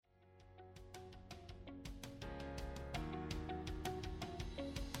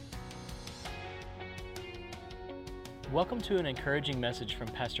Welcome to an encouraging message from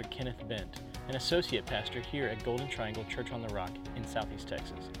Pastor Kenneth Bent, an associate pastor here at Golden Triangle Church on the Rock in Southeast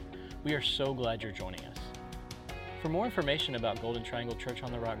Texas. We are so glad you're joining us. For more information about Golden Triangle Church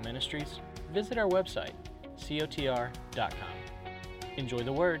on the Rock Ministries, visit our website, GTCOTR.com. Enjoy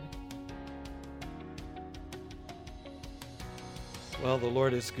the Word. Well, the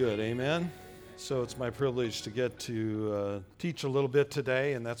Lord is good, amen? So it's my privilege to get to teach a little bit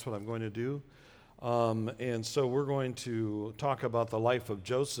today, and that's what I'm going to do. And so we're going to talk about the life of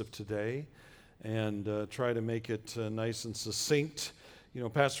Joseph today and try to make it nice and succinct. You know,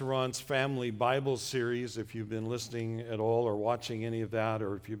 Pastor Ron's Family Bible series, if you've been listening at all or watching any of that,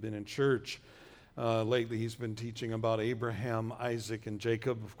 or if you've been in church lately, he's been teaching about Abraham, Isaac, and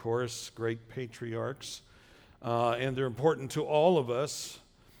Jacob, of course, great patriarchs. And they're important to all of us.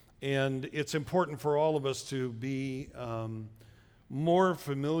 And it's important for all of us to be more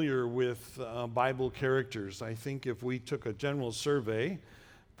familiar with Bible characters. I think if we took a general survey,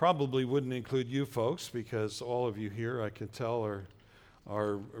 probably wouldn't include you folks, because all of you here, I can tell,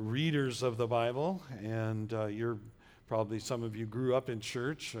 are readers of the Bible, and you're probably, some of you grew up in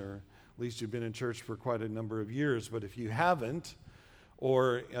church, or at least you've been in church for quite a number of years. But if you haven't,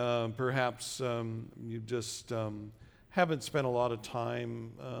 or perhaps you just haven't spent a lot of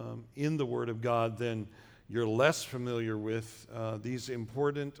time in the Word of God, then you're less familiar with these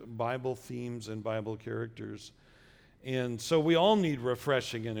important Bible themes and Bible characters. And so we all need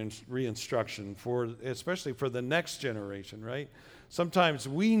refreshing and reinstruction, especially for the next generation, right? Sometimes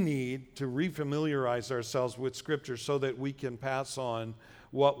we need to refamiliarize ourselves with Scripture so that we can pass on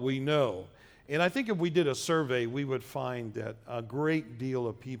what we know. And I think if we did a survey, we would find that a great deal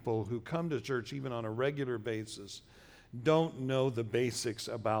of people who come to church, even on a regular basis, don't know the basics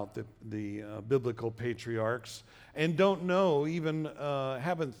about the biblical patriarchs, and don't know, even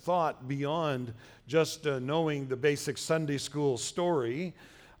haven't thought beyond just knowing the basic Sunday school story,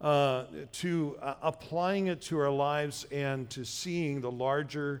 to applying it to our lives and to seeing the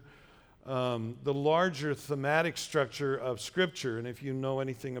larger thematic structure of Scripture. And if you know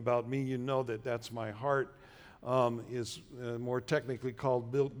anything about me, you know that that's my heart. Is more technically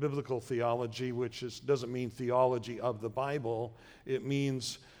called biblical theology, which doesn't mean theology of the Bible. It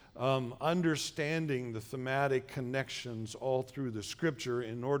means understanding the thematic connections all through the Scripture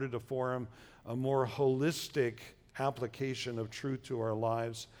in order to form a more holistic application of truth to our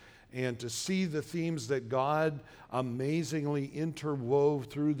lives, and to see the themes that God amazingly interwove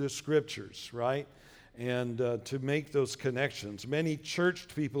through the Scriptures, right? And to make those connections. Many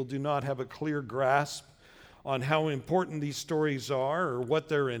churched people do not have a clear grasp on how important these stories are or what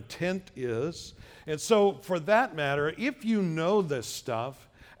their intent is. And so, for that matter, if you know this stuff,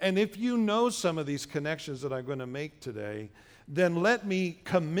 and if you know some of these connections that I'm going to make today, then let me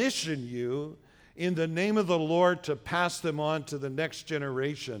commission you in the name of the Lord to pass them on to the next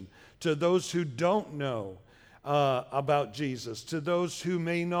generation, to those who don't know about Jesus, to those who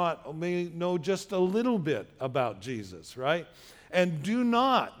may know just a little bit about Jesus, right? And do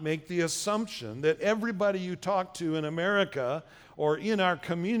not make the assumption that everybody you talk to in America or in our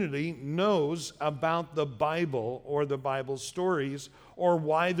community knows about the Bible or the Bible stories or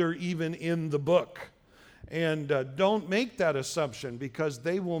why they're even in the book. And don't make that assumption, because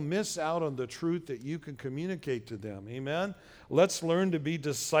they will miss out on the truth that you can communicate to them. Amen? Let's learn to be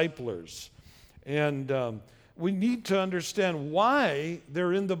disciplers. And we need to understand why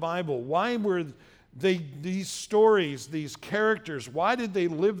they're in the Bible. Why were these stories, these characters, why did they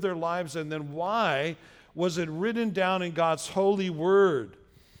live their lives, and then why was it written down in God's holy word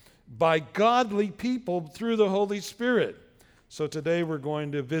by godly people through the Holy Spirit? So today we're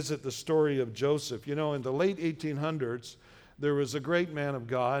going to visit the story of Joseph. You know, in the late 1800s, there was a great man of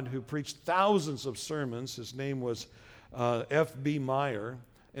God who preached thousands of sermons. His name was F.B. Meyer.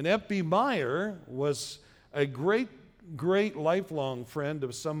 And F.B. Meyer was a great lifelong friend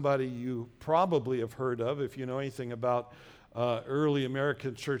of somebody you probably have heard of if you know anything about early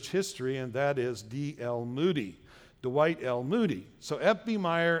American church history, and that is D.L. Moody, Dwight L. Moody. So F.B.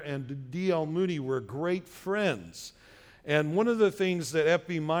 Meyer and D.L. Moody were great friends. And one of the things that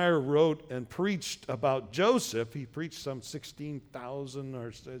F.B. Meyer wrote and preached about Joseph, he preached some 16,000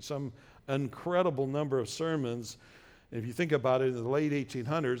 or some incredible number of sermons. If you think about it, in the late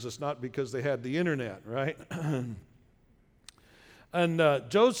 1800s, it's not because they had the internet, right? And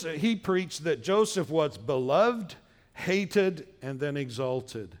he preached that Joseph was beloved, hated, and then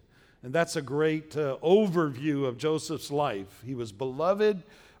exalted. And that's a great overview of Joseph's life. He was beloved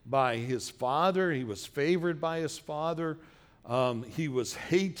by his father. He was favored by his father. He was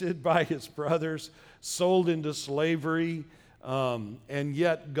hated by his brothers, sold into slavery, And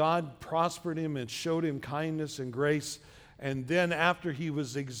yet God prospered him and showed him kindness and grace. And then after he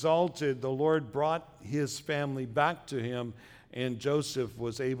was exalted, the Lord brought his family back to him, and Joseph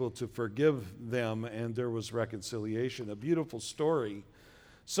was able to forgive them, and there was reconciliation. A beautiful story.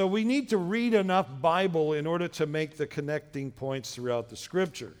 So we need to read enough Bible in order to make the connecting points throughout the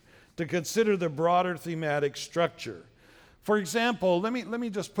Scripture, to consider the broader thematic structure. For example, let me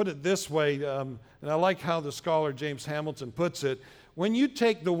just put it this way, and I like how the scholar James Hamilton puts it. When you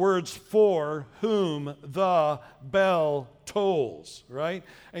take the words "for whom the bell tolls," right,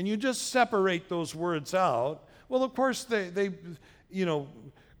 and you just separate those words out, well, of course, they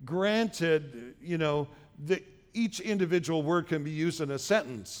granted, each individual word can be used in a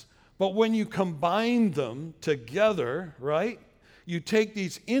sentence. But when you combine them together, right, you take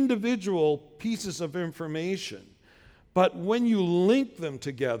these individual pieces of information, but when you link them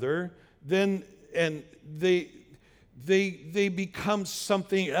together, then they become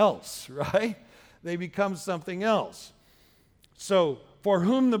something else, right? They become something else. So, for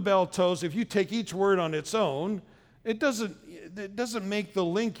whom the bell tolls, if you take each word on its own, it doesn't make the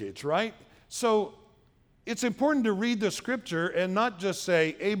linkage, right? So, it's important to read the Scripture and not just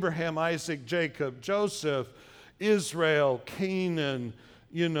say Abraham, Isaac, Jacob, Joseph, Israel, Canaan,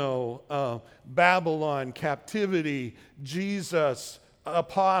 Babylon, captivity, Jesus,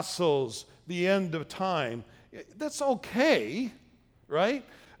 apostles, the end of time. That's okay, right?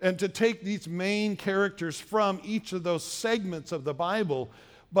 And to take these main characters from each of those segments of the Bible.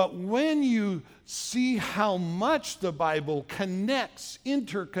 But when you see how much the Bible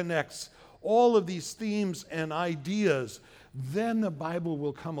interconnects all of these themes and ideas, then the Bible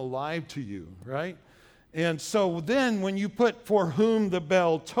will come alive to you, right? And so then when you put "for whom the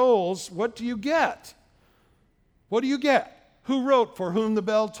bell tolls," what do you get? What do you get? Who wrote "For whom the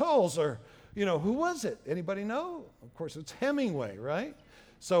bell tolls"? Or, who was it? Anybody know? Of course, it's Hemingway, right?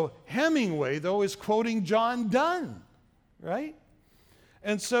 So Hemingway, though, is quoting John Donne, right?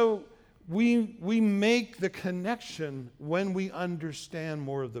 And so we make the connection when we understand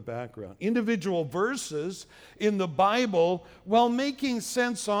more of the background. Individual verses in the Bible, while making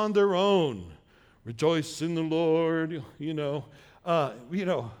sense on their own, rejoice in the Lord,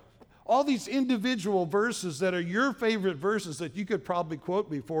 all these individual verses that are your favorite verses that you could probably quote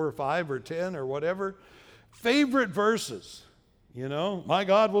me 4 or 5 or 10 or whatever. Favorite verses, my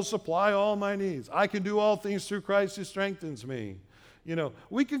God will supply all my needs. I can do all things through Christ who strengthens me.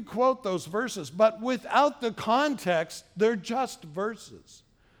 We can quote those verses, but without the context, they're just verses,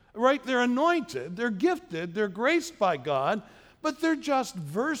 right? They're anointed, they're gifted, they're graced by God, but they're just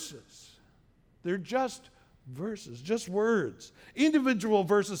verses. They're just verses, just words. Individual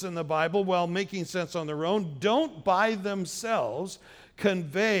verses in the Bible, while making sense on their own, don't by themselves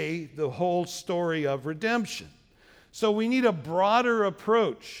convey the whole story of redemption. So we need a broader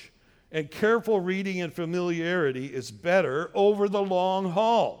approach. And careful reading and familiarity is better over the long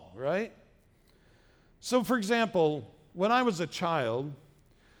haul, right? So, for example, when I was a child,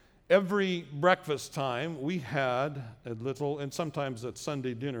 every breakfast time we had a little, and sometimes at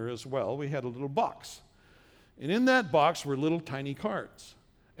Sunday dinner as well, we had a little box. And in that box were little tiny cards.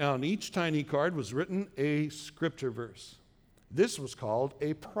 And on each tiny card was written a scripture verse. This was called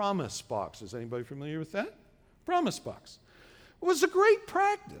a promise box. Is anybody familiar with that? Promise box. It was a great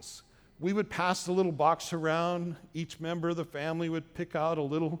practice. We would pass the little box around. Each member of the family would pick out a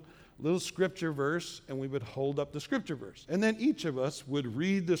little scripture verse, and we would hold up the scripture verse. And then each of us would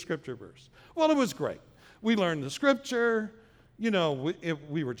read the scripture verse. Well, it was great. We learned the scripture.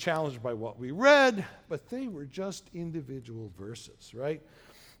 We were challenged by what we read, but they were just individual verses, right?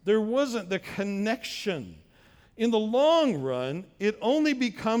 There wasn't the connection. In the long run, it only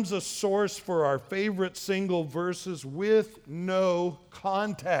becomes a source for our favorite single verses with no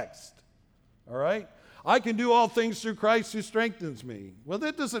context. All right? I can do all things through Christ who strengthens me. Well,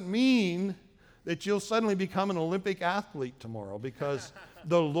 that doesn't mean that you'll suddenly become an Olympic athlete tomorrow because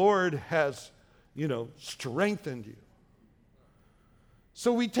the Lord has, strengthened you.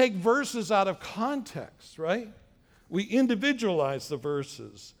 So we take verses out of context, right? We individualize the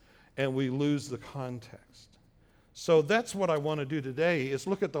verses and we lose the context. So that's what I want to do today is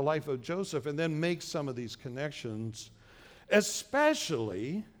look at the life of Joseph and then make some of these connections,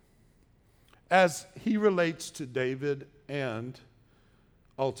 especially as he relates to David and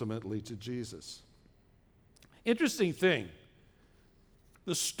ultimately to Jesus. Interesting thing,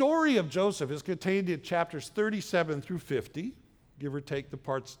 the story of Joseph is contained in chapters 37 through 50, give or take the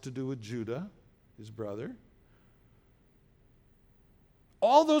parts to do with Judah, his brother.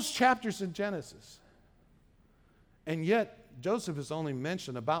 All those chapters in Genesis. And yet, Joseph is only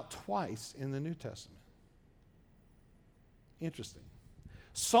mentioned about twice in the New Testament. Interesting.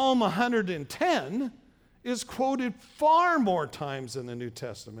 Psalm 110 is quoted far more times in the New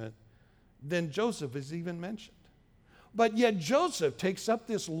Testament than Joseph is even mentioned. But yet Joseph takes up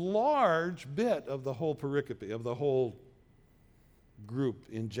this large bit of the whole pericope, of the whole group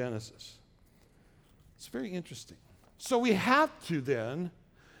in Genesis. It's very interesting. So we have to then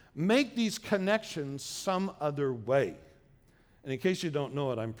make these connections some other way. And in case you don't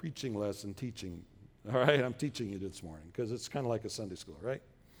know it, I'm preaching less and teaching. All right, I'm teaching you this morning because it's kind of like a Sunday school, right?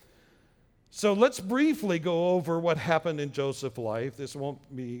 So let's briefly go over what happened in Joseph's life. This won't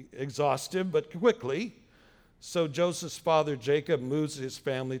be exhaustive, but quickly. So Joseph's father Jacob moves his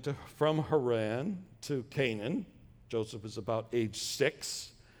family from Haran to Canaan. Joseph is about age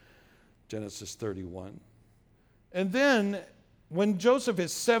 6, Genesis 31. And then when Joseph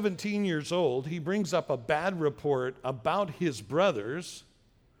is 17 years old, he brings up a bad report about his brothers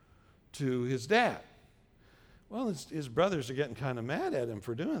to his dad. Well, his brothers are getting kind of mad at him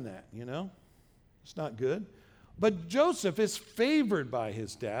for doing that, you know. It's not good. But Joseph is favored by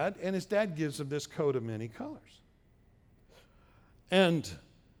his dad, and his dad gives him this coat of many colors. And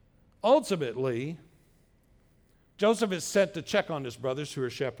ultimately, Joseph is sent to check on his brothers who are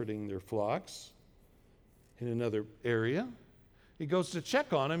shepherding their flocks in another area. He goes to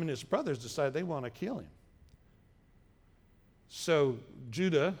check on him, and his brothers decide they want to kill him. So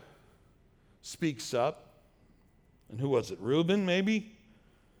Judah speaks up. And who was it? Reuben, maybe?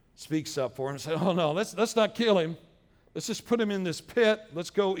 Speaks up for him and said, oh no, let's not kill him. Let's just put him in this pit. Let's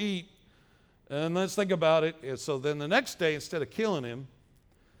go eat. And let's think about it. And so then the next day, instead of killing him,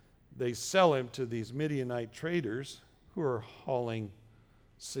 they sell him to these Midianite traders who are hauling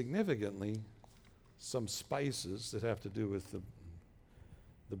significantly some spices that have to do with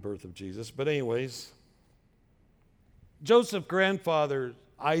the birth of Jesus. But anyways, Joseph's grandfather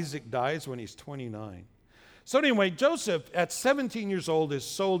Isaac dies when he's 29. So anyway, Joseph, at 17 years old, is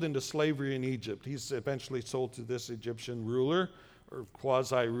sold into slavery in Egypt. He's eventually sold to this Egyptian ruler, or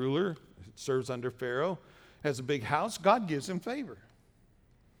quasi-ruler, serves under Pharaoh, has a big house. God gives him favor.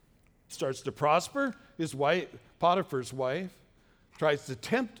 Starts to prosper. His wife, Potiphar's wife, tries to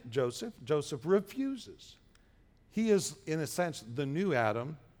tempt Joseph. Joseph refuses. He is, in a sense, the new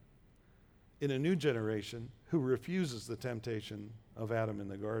Adam in a new generation who refuses the temptation of Adam in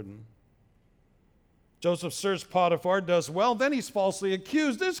the garden. Joseph serves Potiphar, does well, then he's falsely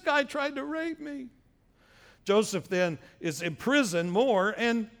accused. This guy tried to rape me. Joseph then is imprisoned more,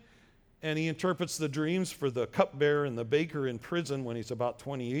 and he interprets the dreams for the cupbearer and the baker in prison when he's about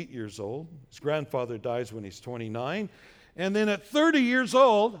 28 years old. His grandfather dies when he's 29. And then at 30 years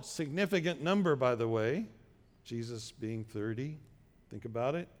old, significant number, by the way, Jesus being 30, think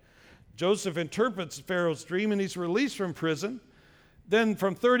about it. Joseph interprets Pharaoh's dream, and he's released from prison. Then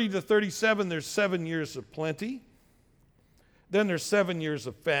from 30 to 37, there's 7 years of plenty. Then there's 7 years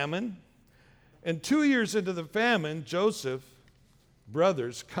of famine. And 2 years into the famine, Joseph's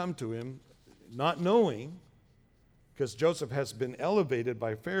brothers come to him, not knowing, because Joseph has been elevated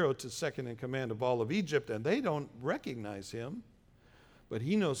by Pharaoh to second in command of all of Egypt, and they don't recognize him, but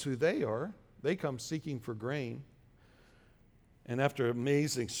he knows who they are. They come seeking for grain. And after an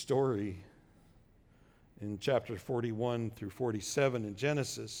amazing story in chapter 41 through 47 in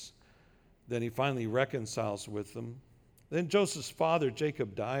Genesis, then he finally reconciles with them. Then Joseph's father,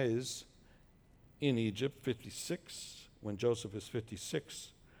 Jacob, dies in Egypt, 56, when Joseph is 56.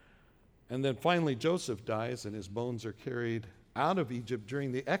 And then finally Joseph dies, and his bones are carried out of Egypt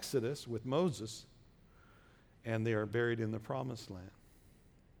during the Exodus with Moses, and they are buried in the Promised Land.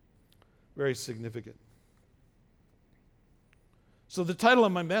 Very significant. So the title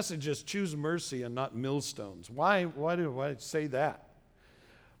of my message is Choose Mercy and Not Millstones. Why do I say that?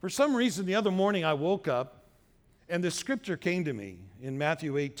 For some reason, the other morning I woke up and the scripture came to me in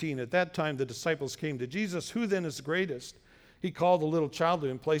Matthew 18. At that time, the disciples came to Jesus. Who then is greatest? He called a little child to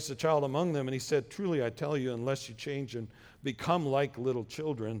him, placed the child among them, and he said, truly I tell you, unless you change and become like little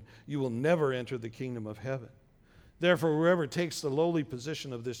children, you will never enter the kingdom of heaven. Therefore, whoever takes the lowly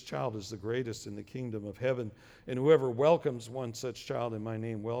position of this child is the greatest in the kingdom of heaven, and whoever welcomes one such child in my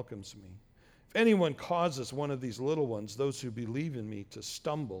name welcomes me. If anyone causes one of these little ones, those who believe in me, to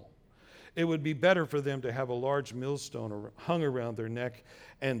stumble, it would be better for them to have a large millstone hung around their neck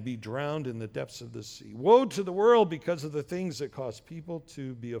and be drowned in the depths of the sea. Woe to the world because of the things that cause people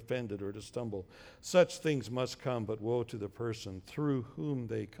to be offended or to stumble. Such things must come, but woe to the person through whom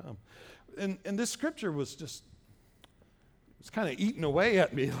they come. And this scripture was just, it's kind of eating away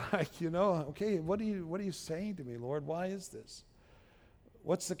at me, like, okay, what are you saying to me, Lord? Why is this?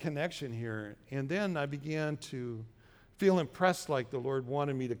 What's the connection here? And then I began to feel impressed, like the Lord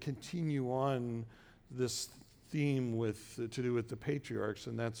wanted me to continue on this theme to do with the patriarchs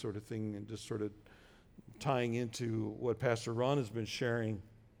and that sort of thing, and just sort of tying into what Pastor Ron has been sharing.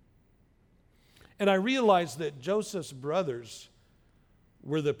 And I realized that Joseph's brothers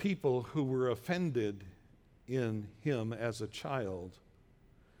were the people who were offended in him as a child.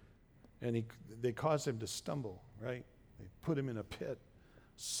 And they caused him to stumble, right? They put him in a pit,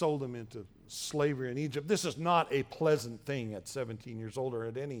 sold him into slavery in Egypt. This is not a pleasant thing at 17 years old or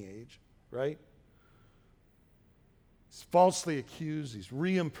at any age, right? He's falsely accused. He's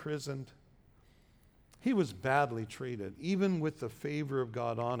re-imprisoned. He was badly treated, even with the favor of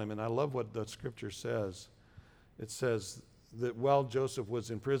God on him. And I love what the scripture says. It says that while Joseph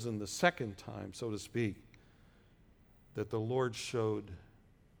was in prison the second time, so to speak, that the Lord showed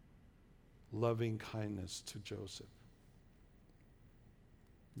loving kindness to Joseph.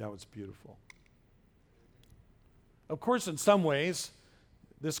 Now it's beautiful. Of course, in some ways,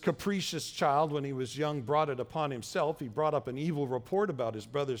 this capricious child, when he was young, brought it upon himself. He brought up an evil report about his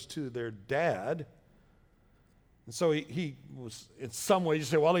brothers to their dad. And so he was, in some ways, you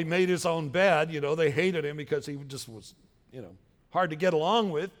say, well, he made his own bed. They hated him because he just was, hard to get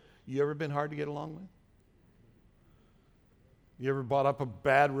along with. You ever been hard to get along with? You ever brought up a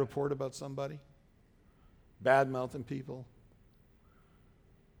bad report about somebody? Bad-mouthing people?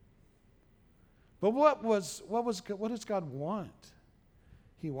 But what does God want?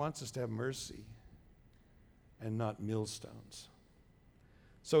 He wants us to have mercy and not millstones.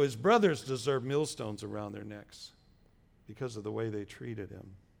 So his brothers deserve millstones around their necks because of the way they treated him.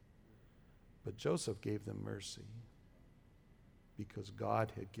 But Joseph gave them mercy because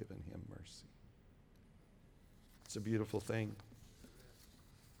God had given him mercy. It's a beautiful thing.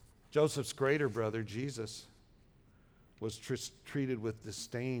 Joseph's greater brother, Jesus, was treated with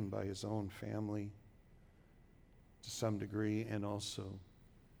disdain by his own family to some degree, and also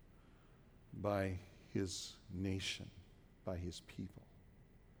by his nation, by his people.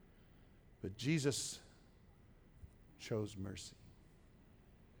 But Jesus chose mercy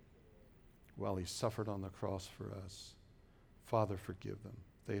while he suffered on the cross for us. Father, forgive them.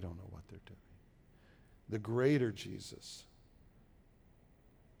 They don't know what they're doing. The greater Jesus,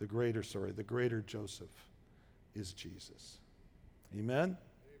 the greater Joseph is Jesus. Amen?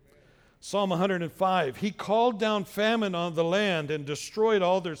 Psalm 105, he called down famine on the land and destroyed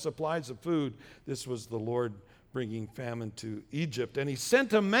all their supplies of food. This was the Lord bringing famine to Egypt. And he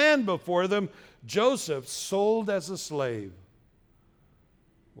sent a man before them, Joseph, sold as a slave.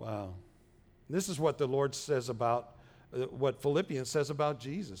 Wow. This is what the Lord says about, what Philippians says about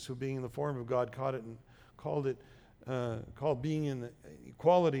Jesus, who being in the form of God called being in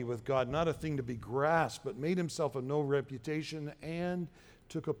equality with God not a thing to be grasped, but made himself of no reputation and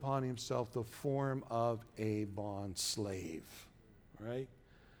took upon himself the form of a bond slave, right?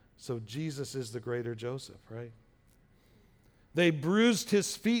 So Jesus is the greater Joseph, right? They bruised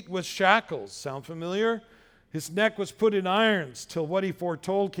his feet with shackles. Sound familiar? His neck was put in irons till what he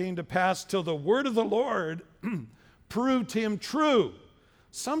foretold came to pass, till the word of the Lord proved him true.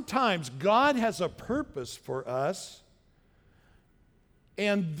 Sometimes God has a purpose for us,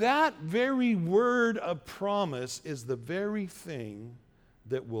 and that very word of promise is the very thing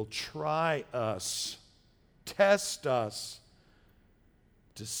that will try us, test us,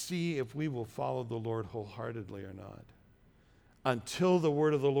 to see if we will follow the Lord wholeheartedly or not, until the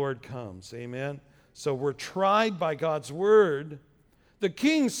word of the Lord comes. Amen? So we're tried by God's word. The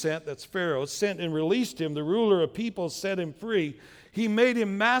king sent, that's Pharaoh, sent and released him. The ruler of people set him free. He made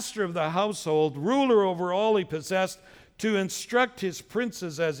him master of the household, ruler over all he possessed, to instruct his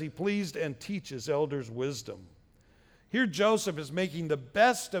princes as he pleased and teach his elders wisdom. Here Joseph is making the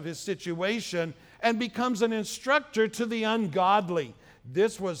best of his situation and becomes an instructor to the ungodly.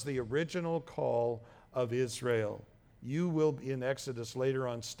 This was the original call of Israel. You will, in Exodus, later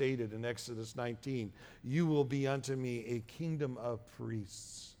on stated in Exodus 19, you will be unto me a kingdom of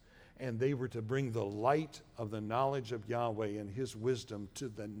priests. And they were to bring the light of the knowledge of Yahweh and his wisdom to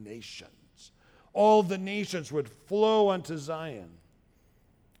the nations. All the nations would flow unto Zion.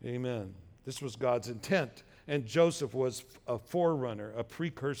 Amen. This was God's intent. And Joseph was a forerunner, a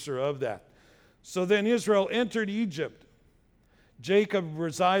precursor of that. So then Israel entered Egypt. Jacob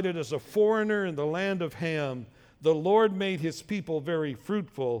resided as a foreigner in the land of Ham. The Lord made his people very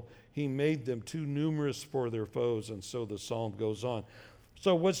fruitful. He made them too numerous for their foes. And so the psalm goes on.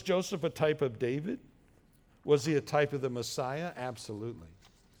 So was Joseph a type of David? Was he a type of the Messiah? Absolutely.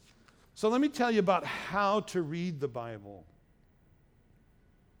 So let me tell you about how to read the Bible.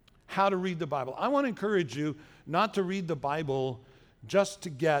 How to read the Bible. I want to encourage you not to read the Bible just to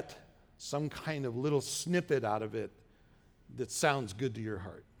get some kind of little snippet out of it that sounds good to your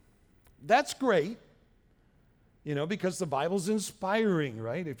heart. That's great. Because the Bible's inspiring,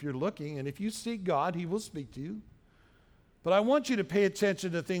 right? If you're looking, and if you seek God, He will speak to you. But I want you to pay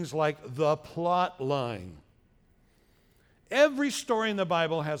attention to things like the plot line. Every story in the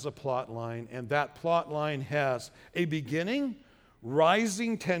Bible has a plot line, and that plot line has a beginning,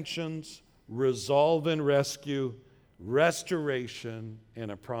 rising tensions, resolve and rescue, restoration,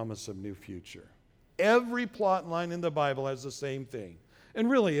 and a promise of new future. Every plot line in the Bible has the same thing. And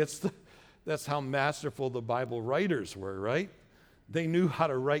really, that's how masterful the Bible writers were, right? They knew how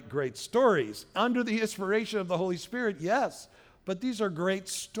to write great stories under the inspiration of the Holy Spirit, yes, but these are great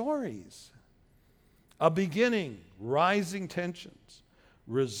stories. A beginning, rising tensions,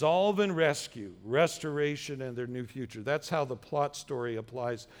 resolve and rescue, restoration, and their new future. That's how the plot story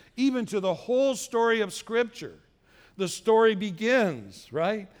applies even to the whole story of Scripture. The story begins,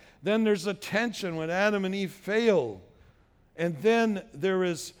 right? Then there's a tension when Adam and Eve fail. And then there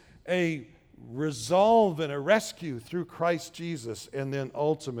is a resolve and a rescue through Christ Jesus, and then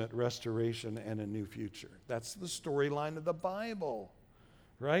ultimate restoration and a new future. That's the storyline of the Bible,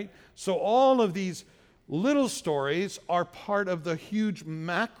 right? So all of these little stories are part of the huge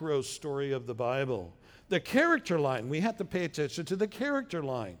macro story of the Bible. The character line, we have to pay attention to the character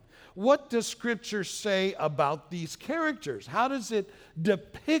line. What does Scripture say about these characters? How does it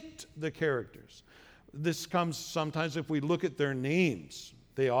depict the characters? This comes sometimes if we look at their names.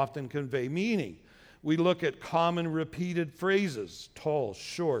 They often convey meaning. We look at common repeated phrases, tall,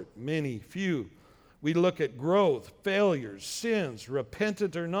 short, many, few. We look at growth, failures, sins,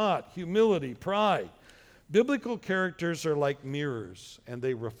 repentant or not, humility, pride. Biblical characters are like mirrors, and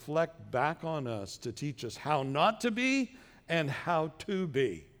they reflect back on us to teach us how not to be and how to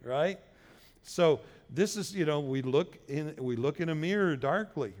be, right? So this is, we look in a mirror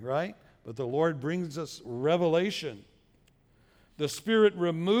darkly, right? But the Lord brings us revelation. The Spirit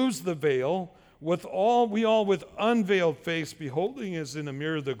removes the veil. We all with unveiled face, beholding as in a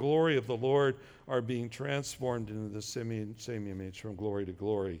mirror the glory of the Lord, are being transformed into the same image from glory to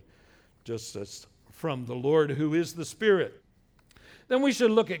glory, just as from the Lord who is the Spirit. Then we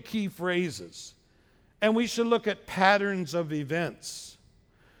should look at key phrases, and we should look at patterns of events.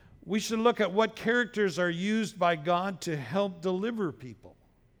 We should look at what characters are used by God to help deliver people.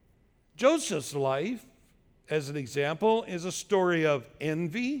 Joseph's life, as an example, is a story of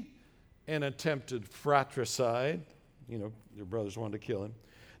envy and attempted fratricide. Your brothers wanted to kill him.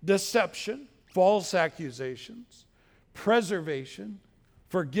 Deception, false accusations, preservation,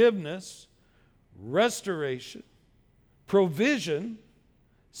 forgiveness, restoration, provision,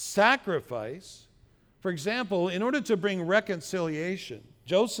 sacrifice. For example, in order to bring reconciliation,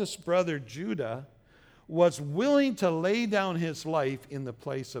 Joseph's brother Judah was willing to lay down his life in the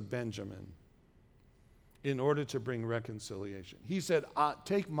place of Benjamin in order to bring reconciliation. He said,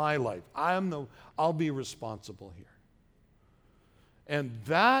 take my life. I'll be responsible here. And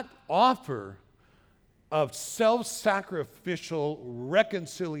that offer of self-sacrificial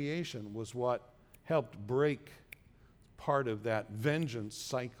reconciliation was what helped break part of that vengeance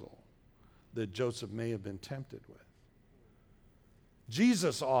cycle that Joseph may have been tempted with.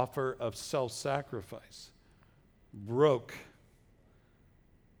 Jesus' offer of self-sacrifice broke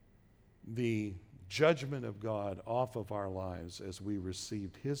the judgment of God off of our lives as we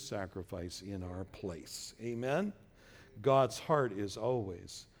received His sacrifice in our place. Amen? God's heart is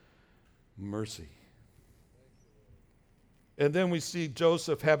always mercy. And then we see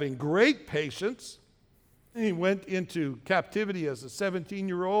Joseph having great patience. He went into captivity as a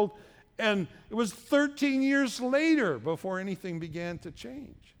 17-year-old, and it was 13 years later before anything began to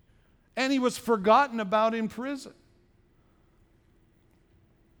change. And he was forgotten about in prison.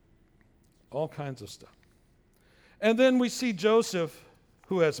 All kinds of stuff. And then we see Joseph,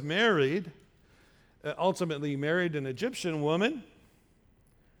 who has ultimately married an Egyptian woman,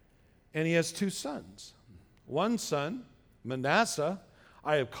 and he has two sons. One son, Manasseh.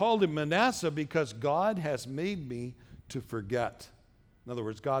 I have called him Manasseh because God has made me to forget. In other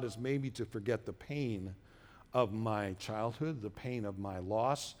words, God has made me to forget the pain of my childhood, the pain of my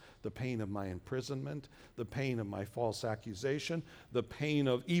loss, the pain of my imprisonment, the pain of my false accusation, the pain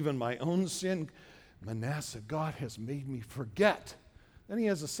of even my own sin. Manasseh, God has made me forget. Then he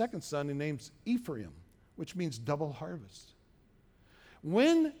has a second son he names Ephraim, which means double harvest.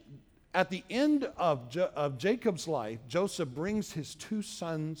 When at the end of Jacob's life, Joseph brings his two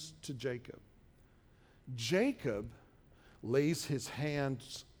sons to Jacob. Jacob lays his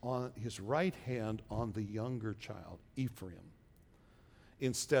right hand on the younger child, Ephraim,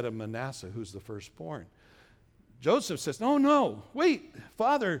 instead of Manasseh, who's the firstborn. Joseph says, no, wait,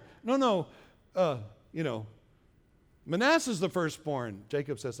 Father, no, Manasseh's the firstborn.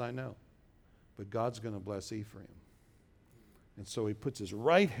 Jacob says, I know. but God's going to bless Ephraim. And so he puts his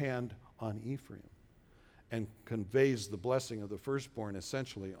right hand on Ephraim and conveys the blessing of the firstborn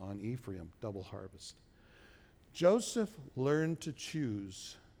essentially on Ephraim, double harvest. Joseph learned to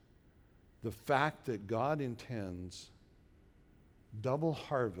choose the fact that God intends double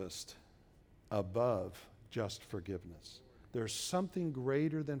harvest above just forgiveness. There's something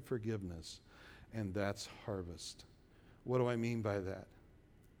greater than forgiveness, and that's harvest. What do I mean by that?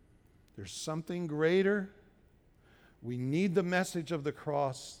 There's something greater. We need the message of the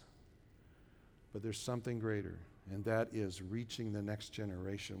cross, but there's something greater, and that is reaching the next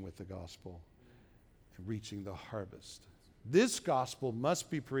generation with the gospel and reaching the harvest. This gospel must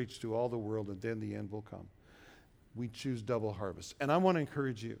be preached to all the world, and then the end will come. We choose double harvest. And I want to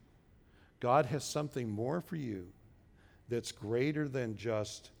encourage you. God has something more for you that's greater than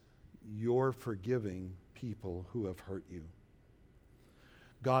just your forgiving people who have hurt you.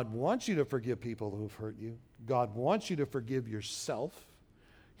 God wants you to forgive people who have hurt you. God wants you to forgive yourself.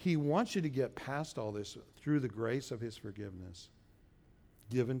 He wants you to get past all this through the grace of his forgiveness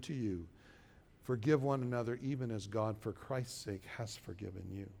given to you. Forgive one another even as God, for Christ's sake, has forgiven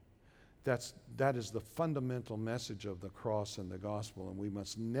you. That is the fundamental message of the cross and the gospel, and we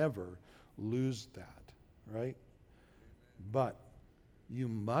must never lose that, right? But you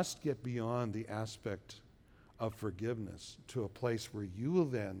must get beyond the aspect of forgiveness to a place where you will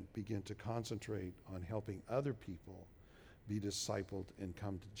then begin to concentrate on helping other people be discipled and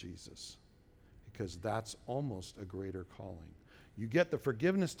come to Jesus, because that's almost a greater calling. You get the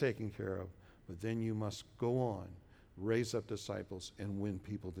forgiveness taken care of, but then you must go on, raise up disciples, and win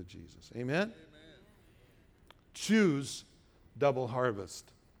people to Jesus. Amen? Amen. Choose double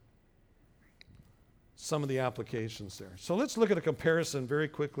harvest. Some of the applications there. So let's look at a comparison very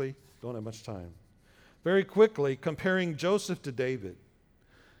quickly. Don't have much time. Very quickly, comparing Joseph to David.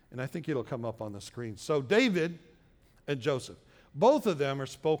 And I think it'll come up on the screen. So David and Joseph, both of them are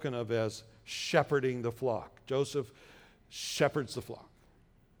spoken of as shepherding the flock. Joseph shepherds the flock.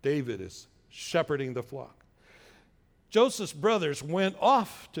 David is shepherding the flock. Joseph's brothers went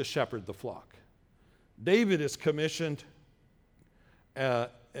off to shepherd the flock. David is commissioned,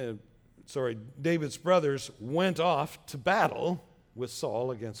 David's brothers went off to battle with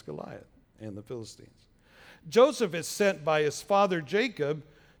Saul against Goliath and the Philistines. Joseph is sent by his father Jacob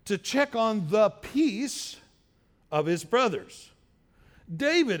to check on the peace of his brothers.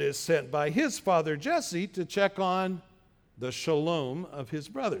 David is sent by his father Jesse to check on the shalom of his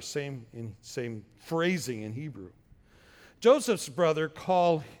brothers. Same phrasing in Hebrew. Joseph's brother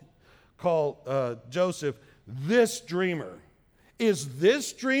call Joseph this dreamer. Is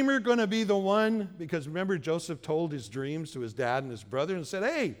this dreamer going to be the one? Because remember, Joseph told his dreams to his dad and his brother and said,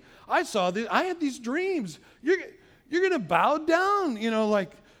 hey, I had these dreams. You're going to bow down,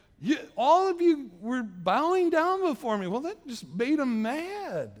 all of you were bowing down before me. Well, that just made him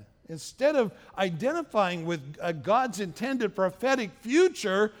mad. Instead of identifying with God's intended prophetic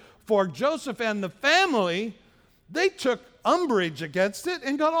future for Joseph and the family, they took umbrage against it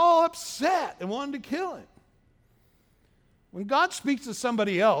and got all upset and wanted to kill him. When God speaks to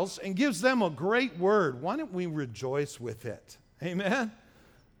somebody else and gives them a great word, why don't we rejoice with it? Amen?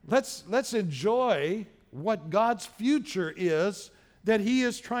 Let's enjoy what God's future is that he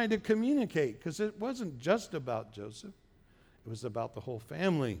is trying to communicate, because it wasn't just about Joseph. It was about the whole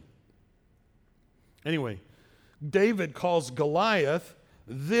family. Anyway, David calls Goliath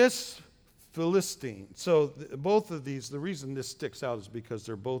this Philistine. So both of these, the reason this sticks out is because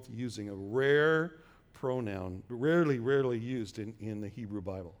they're both using a rare pronoun, rarely used in the Hebrew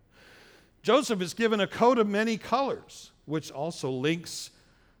Bible. Joseph is given a coat of many colors, which also links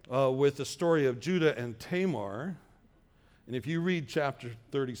with the story of Judah and Tamar. And if you read chapter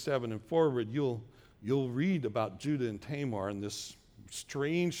 37 and forward, you'll read about Judah and Tamar and this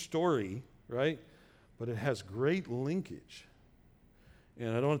strange story, right? But it has great linkage.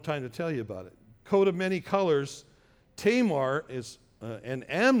 And I don't have time to tell you about it. Coat of many colors. Tamar is and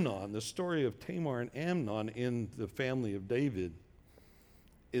Amnon, the story of Tamar and Amnon in the family of David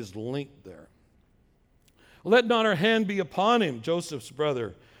is linked there. Let not our hand be upon him, Joseph's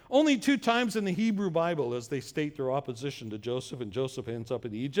brother. Only 2 times in the Hebrew Bible as they state their opposition to Joseph, and Joseph ends up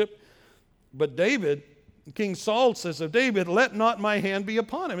in Egypt. But David, King Saul says of David, let not my hand be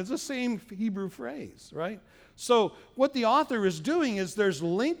upon him. It's the same Hebrew phrase, right? So what the author is doing is there's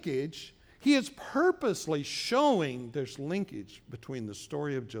linkage. He is purposely showing there's linkage between the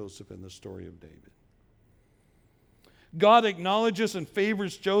story of Joseph and the story of David. God acknowledges and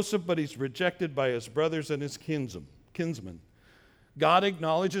favors Joseph, but he's rejected by his brothers and his kinsmen. God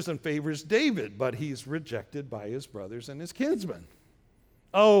acknowledges and favors David, but he's rejected by his brothers and his kinsmen.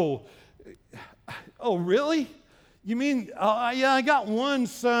 Oh, Oh, really? You mean, yeah, I got one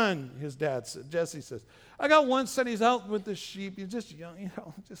son, his dad said. Jesse says, I got one son, he's out with the sheep. He's just young,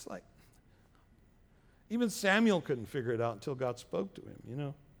 just like. Even Samuel couldn't figure it out until God spoke to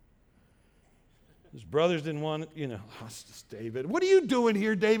him, His brothers didn't want it, it's just David. What are you doing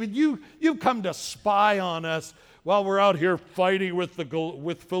here, David? You've come to spy on us while we're out here fighting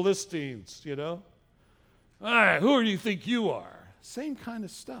with Philistines, All right, who do you think you are? Same kind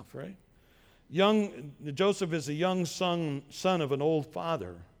of stuff, right? Joseph is a young son of an old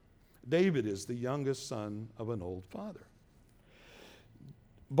father. David is the youngest son of an old father.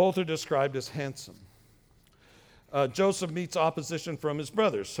 Both are described as handsome. Joseph meets opposition from his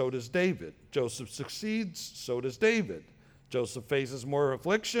brothers. So does David. Joseph succeeds. So does David. Joseph faces more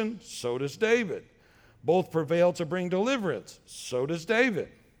affliction. So does David. Both prevail to bring deliverance. So does David.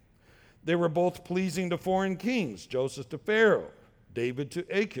 They were both pleasing to foreign kings. Joseph to Pharaoh. David to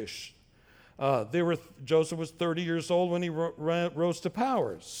Achish. Joseph was 30 years old when he rose to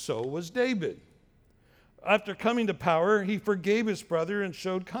power. So was David. After coming to power, he forgave his brother and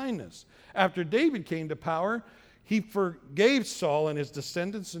showed kindness. After David came to power, he forgave Saul and his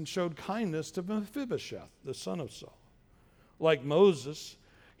descendants and showed kindness to Mephibosheth, the son of Saul. Like Moses,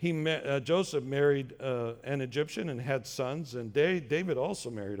 Joseph married an Egyptian and had sons, and David also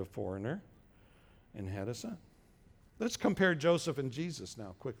married a foreigner and had a son. Let's compare Joseph and Jesus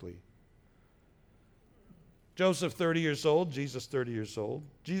now quickly. Joseph 30 years old, Jesus 30 years old.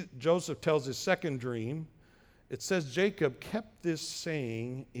 Joseph tells his second dream. It says Jacob kept this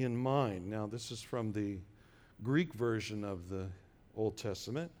saying in mind. Now this is from the Greek version of the Old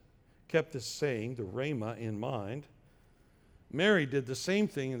Testament. Kept this saying, the rhema, in mind. Mary did the same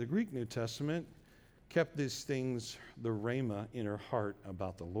thing in the Greek New Testament. Kept these things, the rhema, in her heart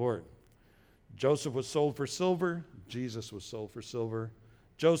about the Lord. Joseph was sold for silver. Jesus was sold for silver.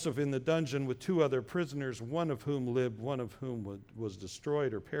 Joseph in the dungeon with two other prisoners, one of whom lived, one of whom was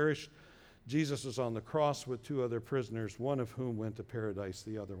destroyed or perished. Jesus was on the cross with two other prisoners, one of whom went to paradise,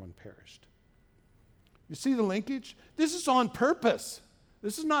 the other one perished. You see the linkage? This is on purpose.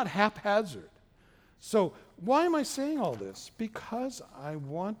 This is not haphazard. So why am I saying all this? Because I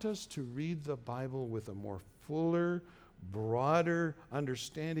want us to read the Bible with a more fuller, broader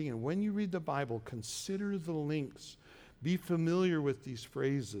understanding. And when you read the Bible, consider the links. Be familiar with these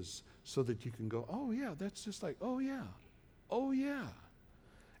phrases so that you can go, oh yeah, that's just like, oh yeah,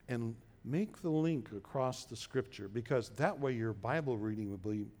 and make the link across the Scripture, because that way your Bible reading will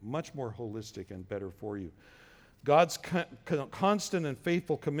be much more holistic and better for you. God's constant and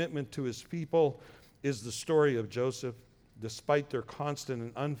faithful commitment to his people is the story of Joseph, despite their constant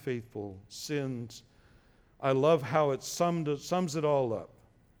and unfaithful sins. I love how it sums it all up.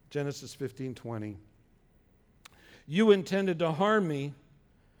 Genesis 15:20. You intended to harm me,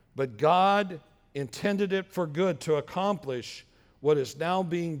 but God intended it for good to accomplish what is now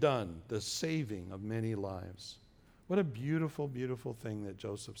being done, the saving of many lives. What a beautiful, beautiful thing that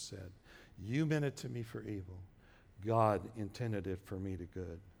Joseph said. You meant it to me for evil. God intended it for me to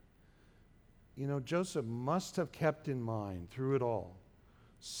good. Joseph must have kept in mind through it all,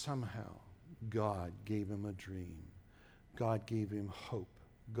 somehow God gave him a dream. God gave him hope.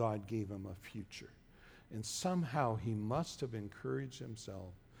 God gave him a future. And somehow he must have encouraged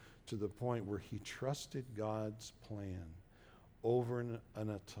himself to the point where he trusted God's plan over and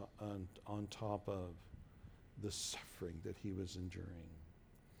on top of the suffering that he was enduring.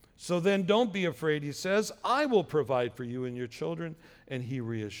 So then don't be afraid, he says. I will provide for you and your children. And he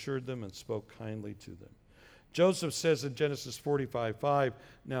reassured them and spoke kindly to them. Joseph says in Genesis 45:5,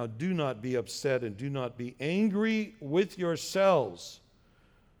 now do not be upset and do not be angry with yourselves.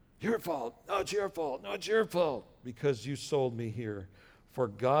 Your fault. No, it's your fault. No, it's your fault. Because you sold me here. For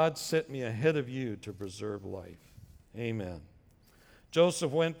God sent me ahead of you to preserve life. Amen.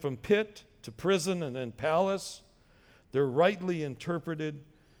 Joseph went from pit to prison and then palace. They're rightly interpreted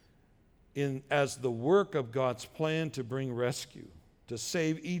as the work of God's plan to bring rescue, to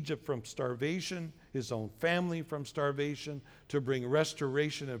save Egypt from starvation, his own family from starvation, to bring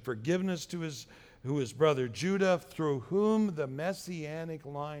restoration and forgiveness to his brother Judah, through whom the messianic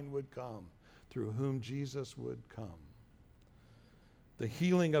line would come, through whom Jesus would come. The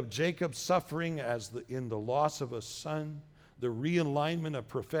healing of Jacob's suffering in the loss of a son, the realignment of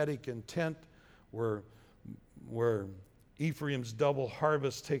prophetic intent where Ephraim's double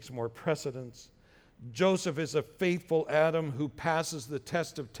harvest takes more precedence. Joseph is a faithful Adam who passes the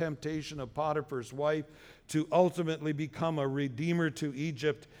test of temptation of Potiphar's wife to ultimately become a redeemer to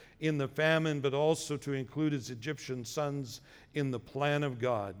Egypt in the famine, but also to include his Egyptian sons in the plan of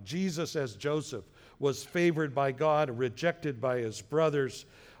God. Jesus, as Joseph, was favored by God, rejected by his brothers.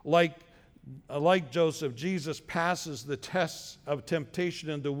 Like Like Joseph, Jesus passes the tests of temptation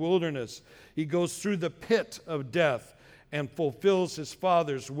in the wilderness. He goes through the pit of death and fulfills his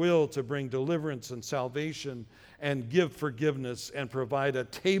Father's will to bring deliverance and salvation and give forgiveness and provide a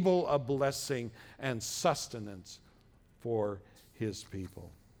table of blessing and sustenance for his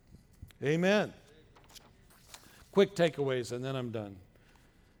people. Amen. Quick takeaways, and then I'm done.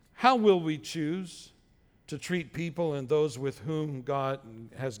 How will we choose to treat people and those with whom God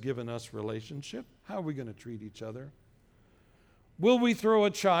has given us relationship? How are we going to treat each other? Will we throw a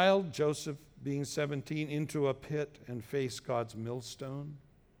child, Joseph being 17, into a pit and face God's millstone?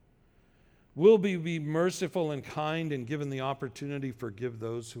 Will we be merciful and kind and given the opportunity forgive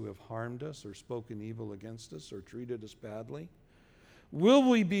those who have harmed us or spoken evil against us or treated us badly? Will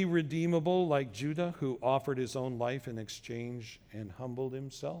we be redeemable like Judah, who offered his own life in exchange and humbled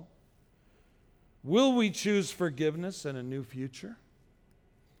himself? Will we choose forgiveness and a new future?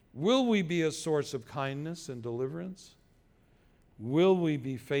 Will we be a source of kindness and deliverance? Will we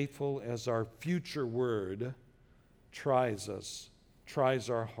be faithful as our future word tries us, tries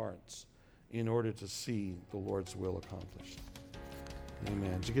our hearts in order to see the Lord's will accomplished?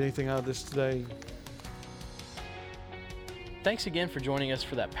 Amen. Did you get anything out of this today? Thanks again for joining us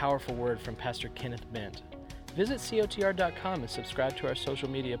for that powerful word from Pastor Kenneth Bent. Visit COTR.com and subscribe to our social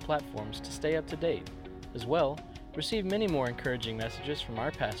media platforms to stay up to date. As well, receive many more encouraging messages from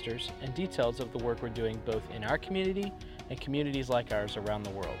our pastors and details of the work we're doing both in our community and communities like ours around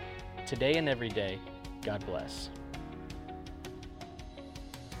the world. Today and every day, God bless.